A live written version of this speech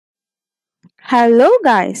Hello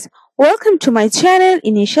guys, welcome to my channel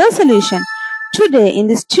Initial Solution. Today in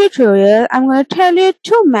this tutorial I'm going to tell you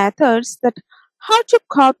two methods that how to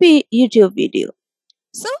copy YouTube video.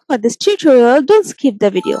 So for this tutorial, don't skip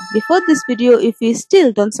the video. Before this video, if you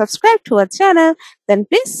still don't subscribe to our channel, then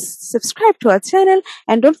please subscribe to our channel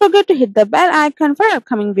and don't forget to hit the bell icon for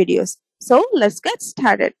upcoming videos. So let's get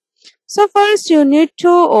started. So first you need to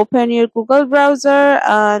open your Google browser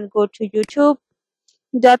and go to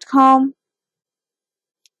youtube.com.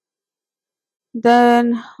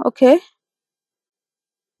 Then okay,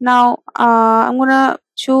 now I'm gonna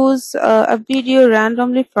choose a video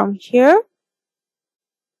randomly from here.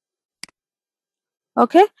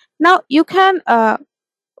 Okay, now you can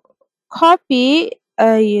copy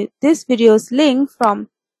this video's link from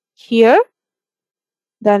here,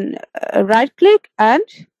 then right click and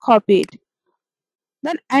copy it.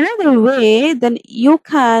 Then another way, then you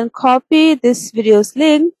can copy this video's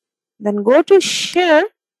link, then go to share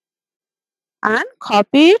and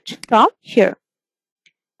copy it from here,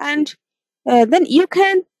 and then you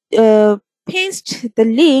can paste the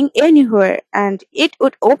link anywhere and it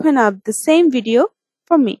would open up the same video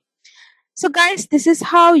for me. So guys, this is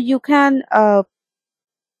how you can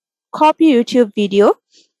copy YouTube video.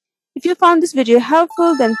 If you found this video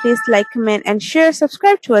helpful, then please like, comment and share.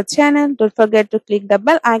 Subscribe to our channel. Don't forget to click the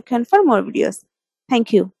bell icon for more videos.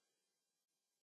 Thank you.